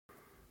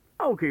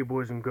Okay,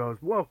 boys and girls,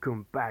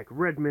 welcome back.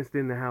 Redmissed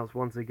in the house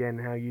once again.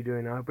 How you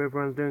doing? I hope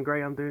everyone's doing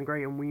great. I'm doing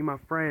great, and we, my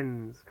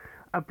friends,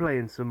 are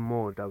playing some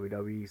more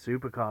WWE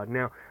Supercard.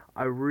 Now,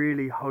 I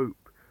really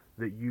hope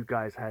that you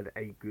guys had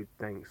a good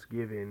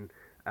Thanksgiving.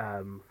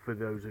 For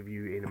those of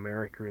you in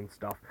America and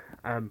stuff,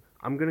 I'm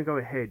gonna go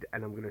ahead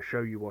and I'm gonna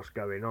show you what's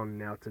going on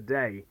now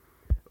today.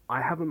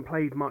 I haven't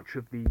played much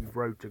of the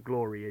Road to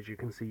Glory, as you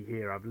can see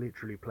here. I've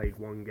literally played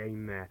one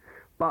game there,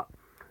 but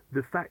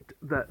the fact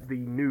that the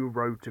new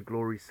Road to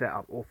Glory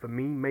setup, or for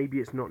me, maybe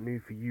it's not new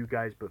for you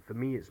guys, but for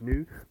me it's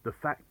new. The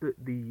fact that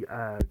the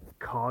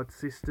card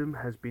system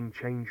has been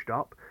changed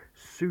up,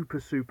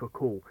 super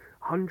cool.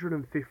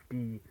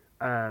 150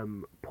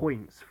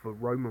 points for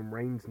Roman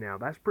Reigns now.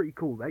 That's pretty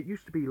cool. That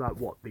used to be like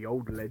what, the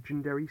old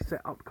legendary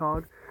setup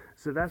card,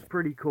 so that's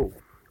pretty cool.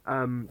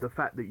 The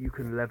fact that you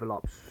can level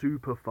up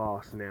super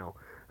fast now.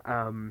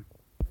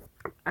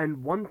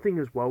 And one thing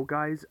as well,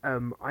 guys,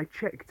 I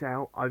checked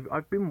out,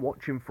 I've been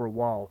watching for a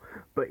while,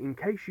 but in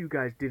case you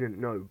guys didn't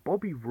know,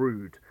 Bobby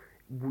Roode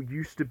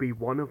used to be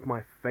one of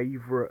my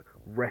favourite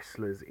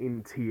wrestlers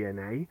in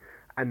TNA,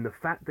 and the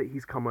fact that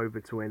he's come over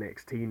to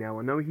NXT now,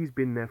 I know he's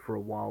been there for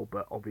a while,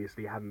 but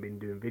obviously haven't been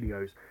doing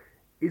videos,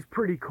 is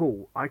pretty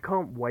cool. I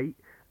can't wait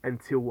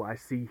until I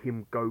see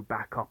him go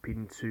back up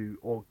into,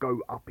 or go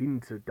up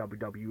into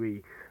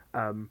WWE,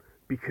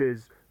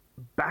 because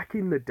back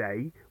in the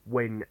day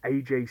when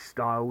AJ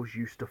Styles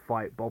used to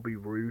fight Bobby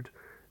Roode,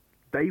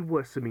 they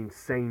were some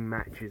insane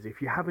matches.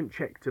 If you haven't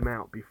checked them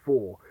out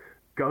before,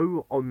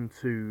 go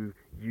onto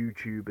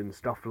YouTube and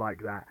stuff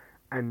like that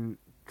and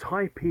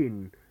type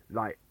in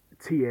like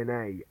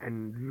TNA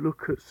and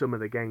look at some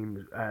of the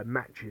games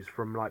matches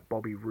from like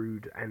Bobby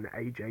Roode and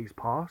AJ's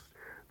past.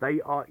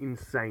 They are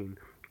insane,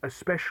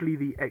 especially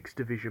the X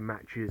Division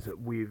matches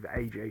with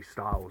AJ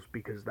Styles,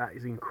 because that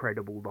is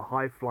incredible. The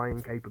high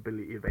flying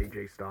capability of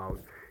AJ Styles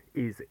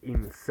is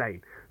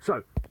insane.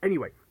 So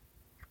anyway,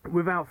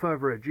 without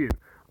further ado,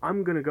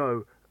 I'm gonna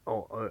go,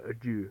 or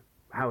adieu,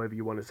 however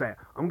you want to say it,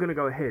 I'm gonna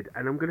go ahead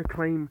and I'm gonna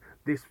claim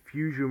this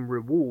Fusion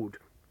reward,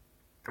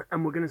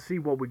 and we're gonna see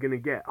what we're gonna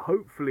get.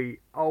 Hopefully,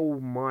 oh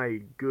my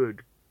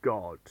good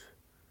god,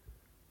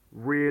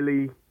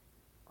 really?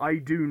 I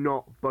do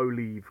not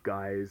believe,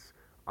 guys.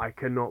 I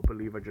cannot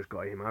believe I just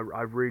got him.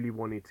 I really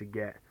wanted to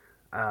get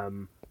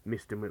Mr.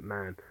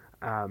 McMahon.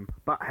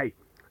 But hey,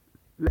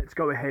 let's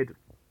go ahead.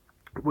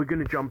 We're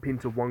going to jump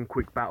into one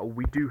quick battle.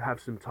 We do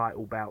have some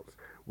title bouts.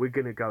 We're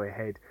going to go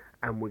ahead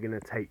and we're going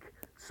to take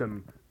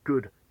some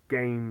good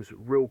games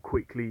real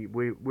quickly.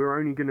 We're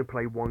only going to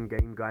play one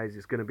game, guys.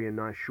 It's going to be a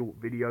nice short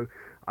video.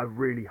 I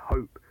really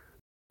hope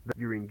that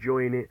you're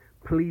enjoying it.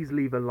 Please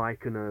leave a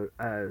like and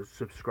a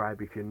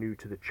subscribe if you're new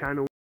to the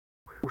channel.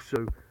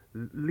 Also,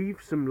 leave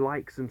some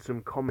likes and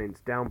some comments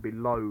down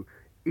below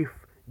if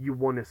you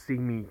want to see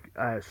me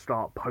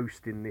start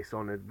posting this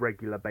on a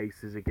regular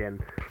basis again.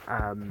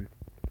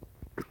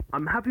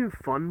 I'm having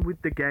fun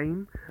with the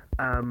game,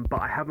 but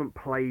I haven't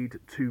played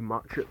too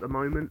much at the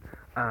moment,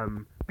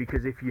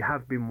 because if you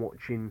have been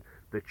watching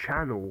the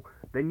channel,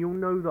 then you'll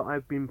know that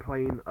I've been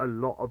playing a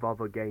lot of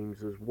other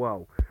games as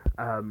well.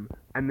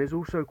 And there's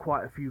also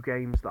quite a few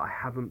games that I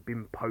haven't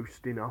been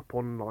posting up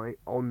online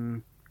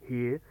on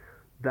here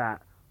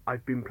that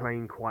I've been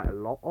playing quite a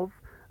lot of,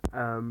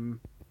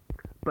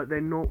 but they're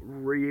not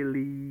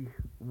really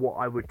what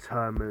I would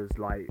term as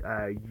like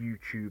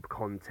YouTube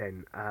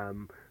content.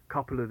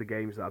 Couple of the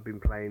games that I've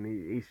been playing,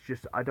 it's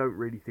just, I don't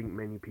really think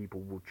many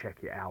people will check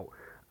it out,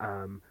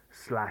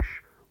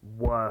 slash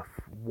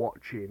worth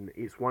watching.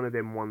 It's one of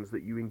them ones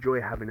that you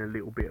enjoy having a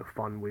little bit of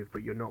fun with,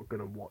 but you're not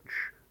going to watch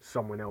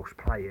someone else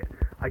play it.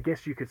 I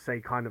guess you could say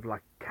kind of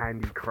like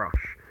Candy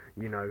Crush,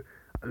 you know,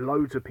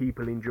 loads of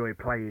people enjoy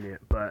playing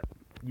it, but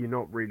you're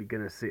not really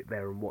going to sit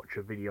there and watch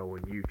a video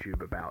on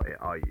YouTube about it,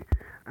 are you?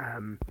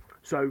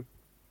 So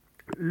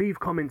leave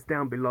comments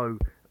down below.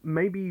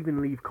 Maybe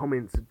even leave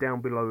comments down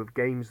below of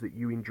games that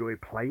you enjoy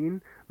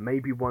playing.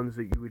 Maybe ones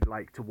that you would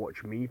like to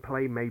watch me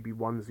play. Maybe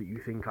ones that you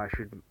think I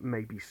should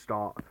maybe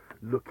start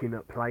looking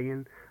at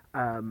playing.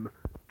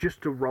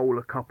 Just to roll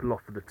a couple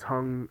off of the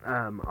tongue,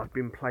 I've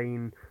been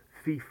playing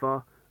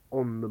FIFA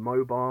on the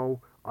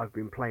mobile. I've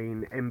been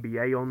playing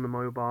NBA on the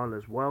mobile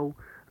as well.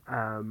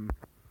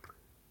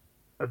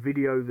 A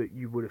video that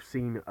you would have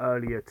seen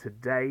earlier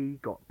today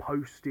got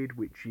posted,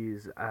 which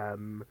is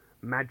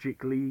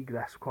Magic League.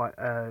 That's quite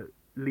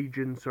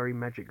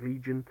Magic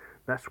Legion.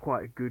 That's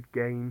quite a good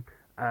game.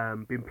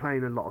 Been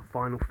playing a lot of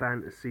Final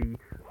Fantasy.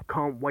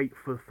 Can't wait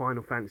for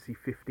Final Fantasy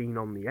 15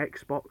 on the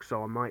Xbox,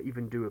 so I might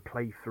even do a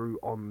playthrough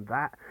on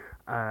that,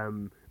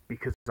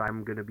 because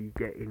I'm going to be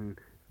getting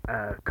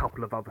a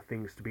couple of other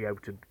things to be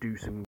able to do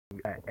some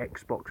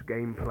Xbox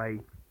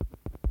gameplay.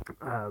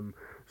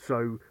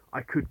 So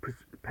I could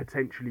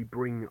potentially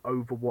bring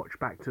Overwatch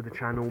back to the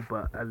channel,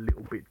 but a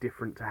little bit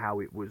different to how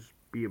it was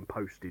being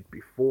posted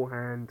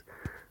beforehand.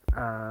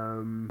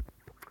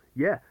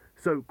 Yeah,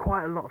 so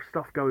quite a lot of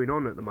stuff going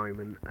on at the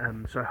moment.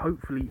 So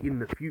hopefully in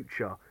the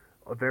future,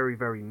 a very,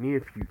 very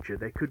near future,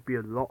 there could be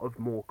a lot of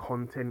more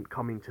content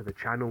coming to the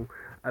channel,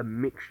 a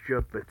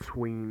mixture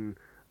between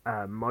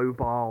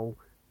mobile,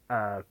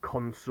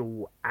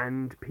 console,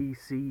 and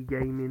PC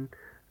gaming.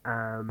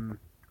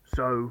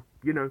 So,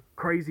 you know,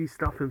 crazy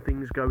stuff and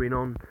things going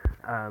on.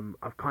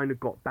 I've kind of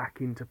got back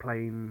into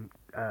playing,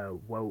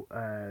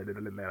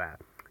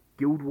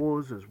 Guild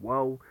Wars as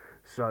well.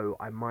 So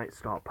I might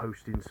start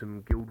posting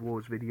some Guild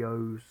Wars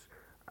videos,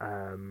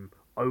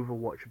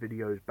 Overwatch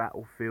videos,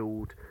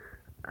 Battlefield,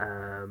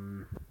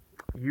 um,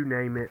 you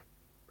name it.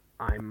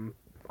 I'm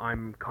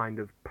I'm kind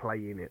of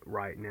playing it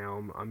right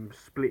now. I'm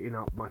splitting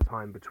up my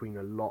time between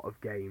a lot of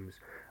games.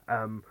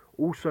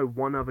 Also,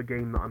 one other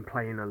game that I'm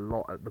playing a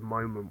lot at the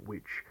moment,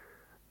 which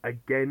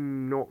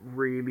again, not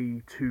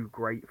really too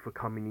great for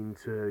coming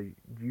into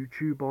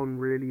YouTube on,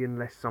 really,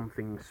 unless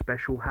something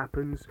special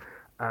happens.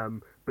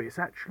 But it's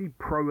actually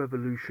Pro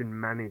Evolution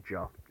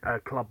Manager,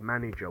 Club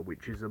Manager,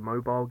 which is a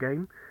mobile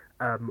game.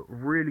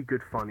 Really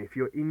good fun. If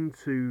you're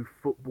into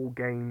football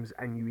games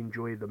and you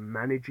enjoy the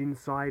managing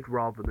side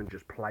rather than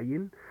just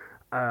playing,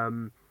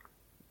 um,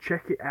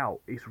 check it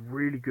out. It's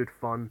really good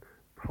fun.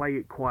 Play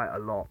it quite a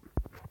lot.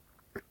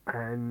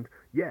 And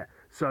yeah,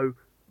 so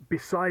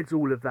besides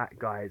all of that,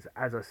 guys,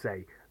 as I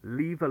say,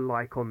 leave a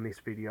like on this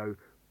video,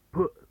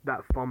 put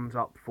that thumbs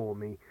up for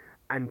me,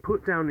 and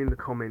put down in the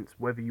comments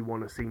whether you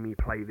want to see me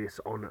play this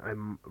on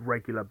a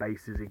regular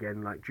basis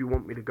again. Like, do you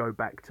want me to go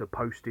back to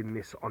posting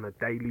this on a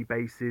daily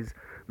basis,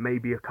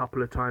 maybe a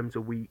couple of times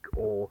a week,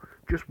 or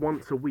just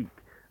once a week?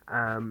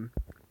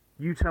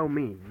 You tell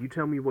me. You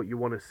tell me what you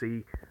want to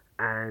see,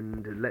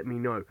 and let me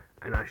know.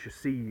 And I shall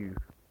see you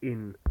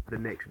in the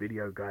next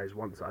video, guys,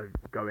 once I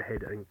go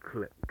ahead and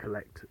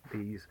collect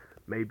these.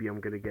 Maybe I'm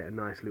going to get a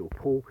nice little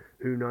pull.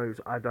 Who knows?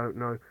 I don't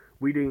know.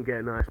 We didn't get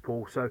a nice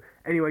pull. So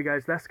anyway,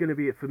 guys, that's going to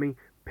be it for me.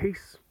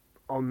 Peace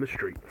on the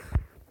streets.